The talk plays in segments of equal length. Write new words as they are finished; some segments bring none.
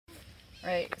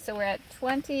Right, so we're at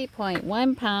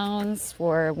 20.1 pounds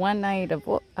for one night of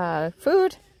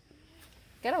food.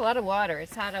 Got a lot of water.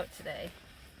 It's hot out today.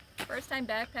 First time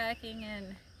backpacking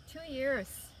in 2 years.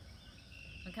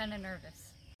 I'm kind of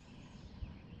nervous.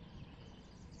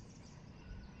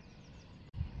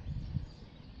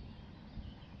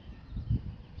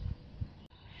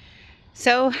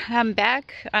 So I'm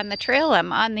back on the trail.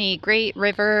 I'm on the Great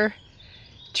River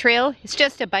Trail. It's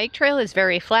just a bike trail. It's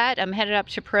very flat. I'm headed up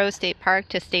to Trempealeau State Park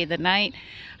to stay the night.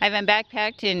 I haven't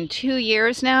backpacked in 2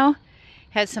 years now.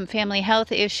 Had some family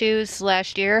health issues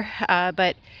last year,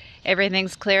 but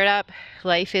everything's cleared up.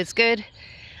 Life is good.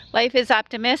 Life is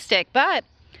optimistic, but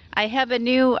I have a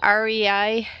new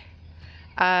REI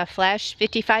Flash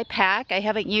 55 pack I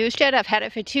haven't used yet. I've had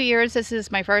it for 2 years. This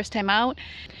is my first time out.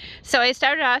 So I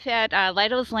started off at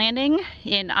Lytle's Landing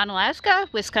in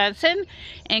Onalaska, Wisconsin,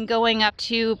 and going up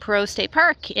to Trempealeau State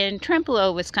Park in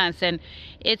Trempealeau, Wisconsin.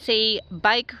 It's a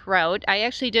bike route. I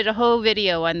actually did a whole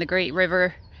video on the Great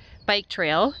River Bike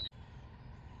Trail.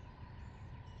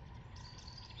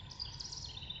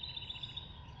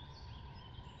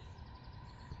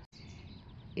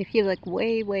 If you look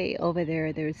way, way over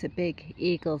there, there's a big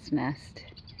eagle's nest.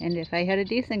 And if I had a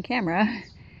decent camera,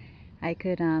 I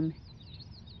could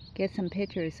get some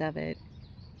pictures of it.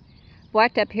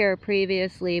 Walked up here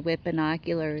previously with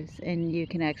binoculars, and you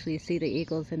can actually see the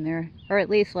eagles in there, or at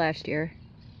least last year.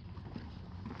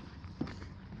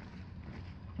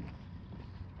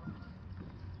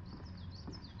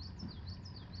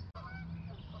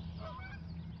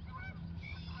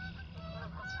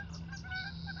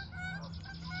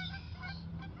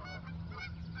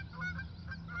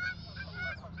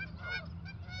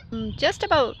 Just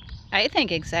about, I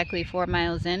think, exactly 4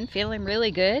 miles in, feeling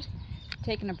really good.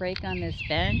 Taking a break on this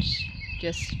bench,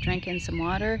 just drinking some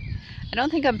water. I don't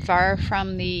think I'm far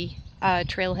from the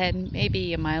trailhead,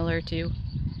 maybe a mile or two,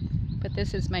 but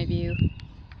this is my view.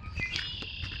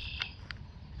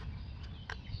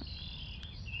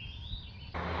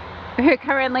 We're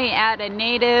currently at a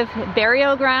native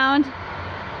burial ground.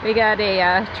 We got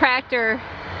a tractor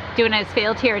doing his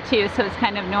field here too, so it's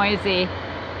kind of noisy.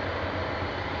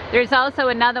 There's also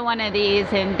another one of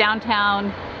these in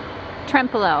downtown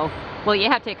Trempealeau. Well, you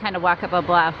have to kind of walk up a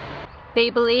bluff. They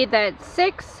believe that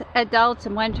 6 adults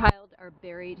and 1 child are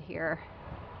buried here.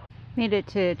 Made it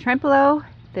to Trempealeau,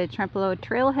 the Trempealeau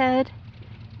trailhead.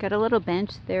 Got a little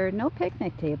bench there, no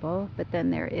picnic table, but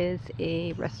then there is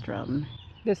a restroom.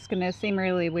 This is gonna seem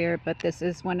really weird, but this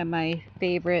is one of my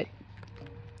favorite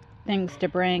things to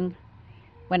bring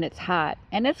when it's hot.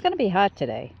 And it's gonna be hot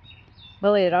today.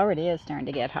 Well, it already is starting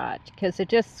to get hot because it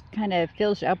just kind of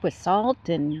fills you up with salt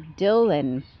and dill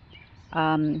and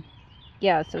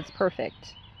yeah, so it's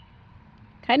perfect.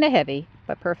 Kind of heavy,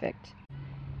 but perfect.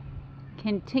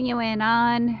 Continuing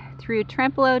on through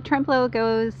Trempealeau. Trempealeau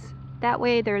goes that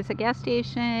way. There's a gas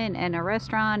station and a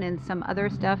restaurant and some other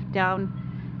stuff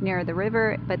down near the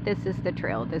river, but this is the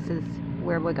trail. This is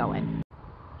where we're going.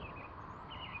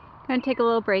 Gonna take a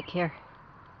little break here.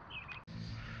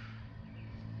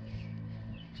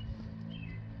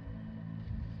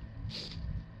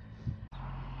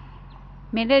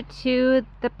 Made it to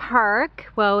the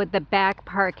park, well, the back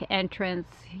park entrance.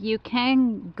 You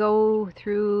can go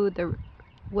through the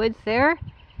woods there,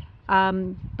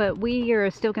 but we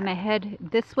are still gonna head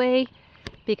this way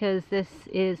because this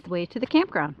is the way to the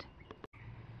campground.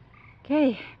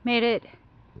 Okay, made it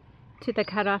to the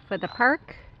cutoff of the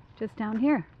park, just down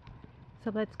here.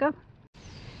 So let's go.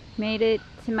 Made it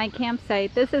to my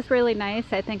campsite. This is really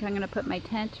nice. I think I'm gonna put my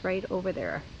tent right over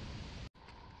there.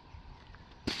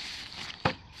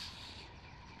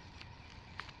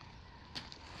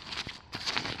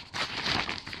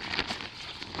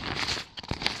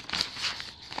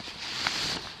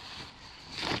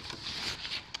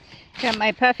 Got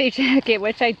my puffy jacket,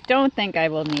 which I don't think I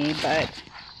will need, but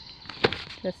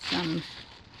just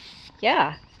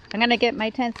yeah, I'm gonna get my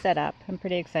tent set up. I'm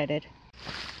pretty excited.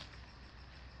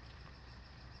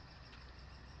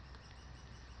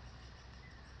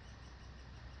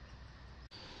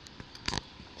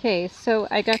 Okay, so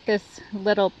I got this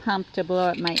little pump to blow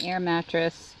up my air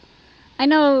mattress. I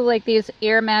know, like, these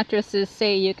air mattresses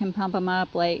say you can pump them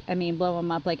up, like, I mean, blow them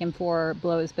up like in 4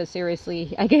 blows, but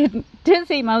seriously, I get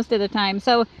dizzy most of the time,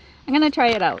 so I'm gonna try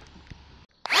it out.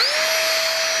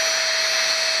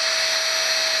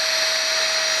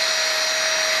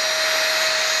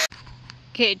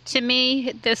 Okay, to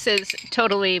me, this is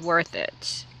totally worth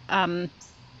it. Yeah,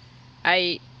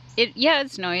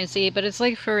 it's noisy, but it's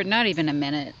like for not even a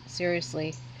minute,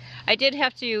 seriously. I did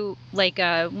have to, like,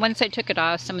 once I took it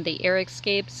off, some of the air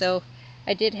escaped, so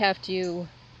I did have to,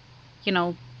 you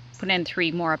know, put in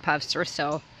 3 more puffs or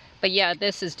so. But yeah,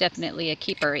 this is definitely a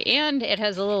keeper, and it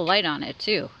has a little light on it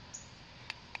too.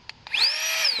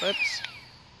 Whoops.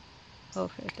 Oh,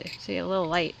 see a little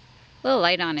light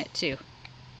on it too.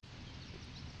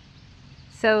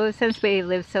 So since we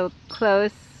live so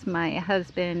close, my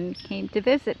husband came to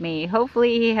visit me.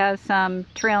 Hopefully he has some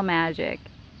trail magic,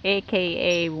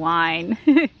 aka wine.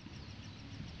 Let's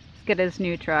get his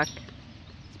new truck.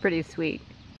 It's pretty sweet.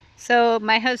 So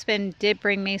my husband did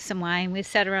bring me some wine. We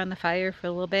sat around the fire for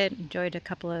a little bit, enjoyed a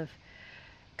couple of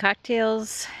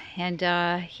cocktails, and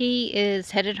he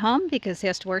is headed home because he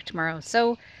has to work tomorrow.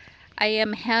 So I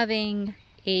am having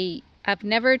I've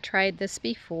never tried this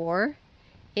before.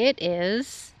 It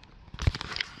is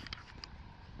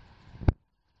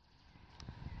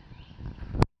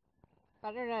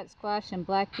butternut squash and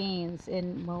black beans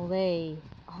in Malay.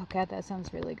 Oh God, that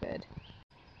sounds really good.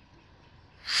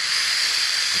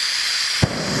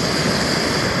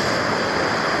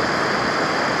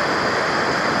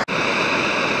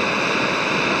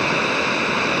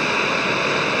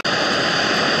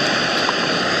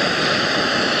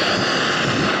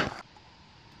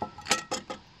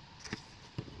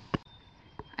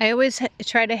 I always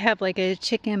try to have like a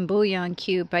chicken bouillon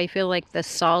cube. I feel like the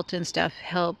salt and stuff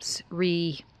helps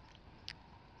regenerate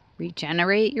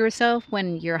yourself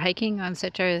when you're hiking on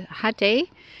such a hot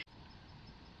day.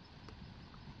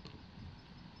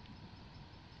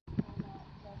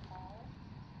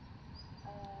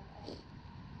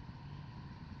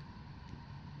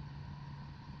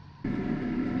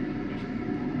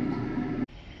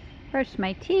 Brushed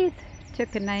my teeth,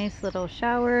 took a nice little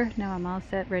shower. Now I'm all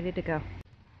set, ready to go.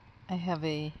 I have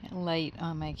a light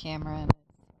on my camera and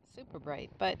it's super bright,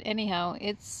 but anyhow,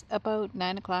 it's about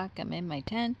 9 o'clock. I'm in my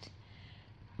tent.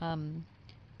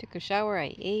 Took a shower,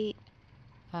 I ate.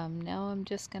 Now I'm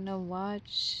just gonna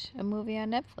watch a movie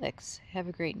on Netflix. Have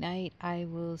a great night. I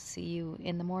will see you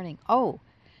in the morning. Oh,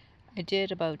 I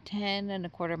did about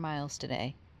 10.25 miles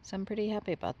today, so I'm pretty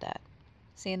happy about that.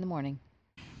 See you in the morning.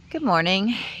 Good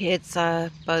morning. It's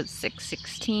about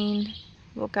 6:16.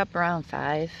 Woke up around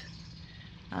 5.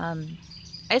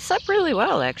 I slept really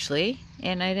well actually,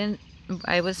 and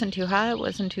I wasn't too hot, it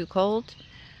wasn't too cold.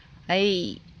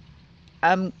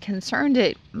 I'm concerned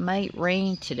it might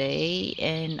rain today,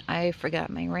 and I forgot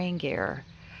my rain gear.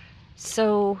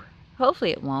 So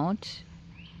hopefully it won't.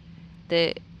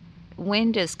 The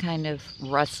wind is kind of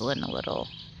rustling a little,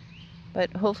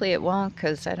 but hopefully it won't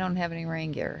because I don't have any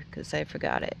rain gear because I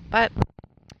forgot it. But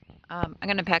I'm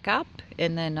gonna pack up,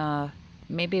 and then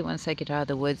maybe once I get out of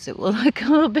the woods it will look a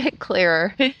little bit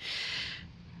clearer.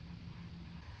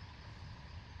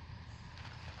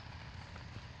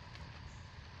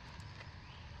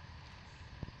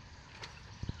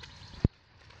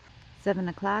 7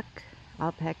 o'clock,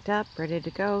 all packed up, ready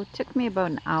to go. Took me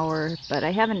about an hour, but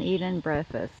I haven't eaten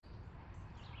breakfast.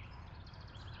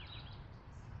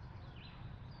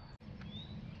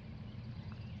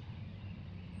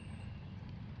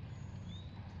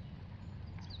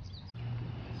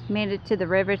 Made it to the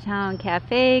Rivertown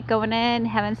Cafe, going in,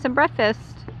 having some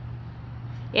breakfast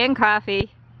and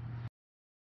coffee.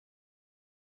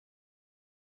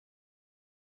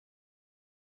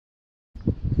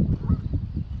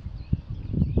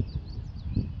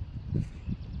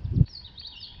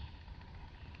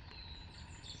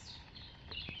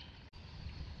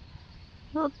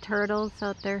 Little turtles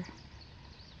out there.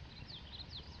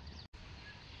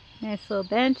 Nice little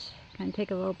bench. Gonna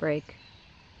take a little break.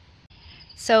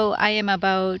 So I am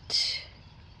about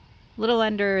a little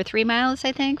under 3 miles,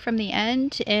 I think, from the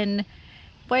end, and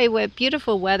boy, what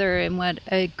beautiful weather, and what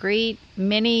a great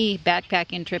mini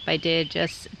backpacking trip I did.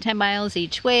 Just 10 miles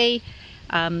each way,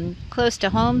 close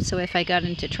to home, so if I got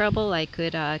into trouble I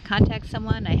could contact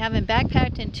someone. I haven't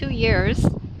backpacked in 2 years,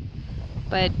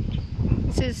 but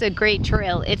this is a great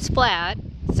trail. It's flat,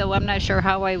 so I'm not sure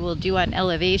how I will do on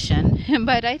elevation,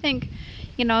 but I think,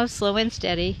 you know, slow and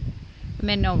steady. I'm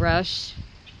in no rush,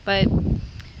 but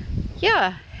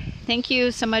yeah, thank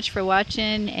you so much for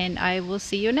watching, and I will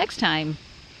see you next time.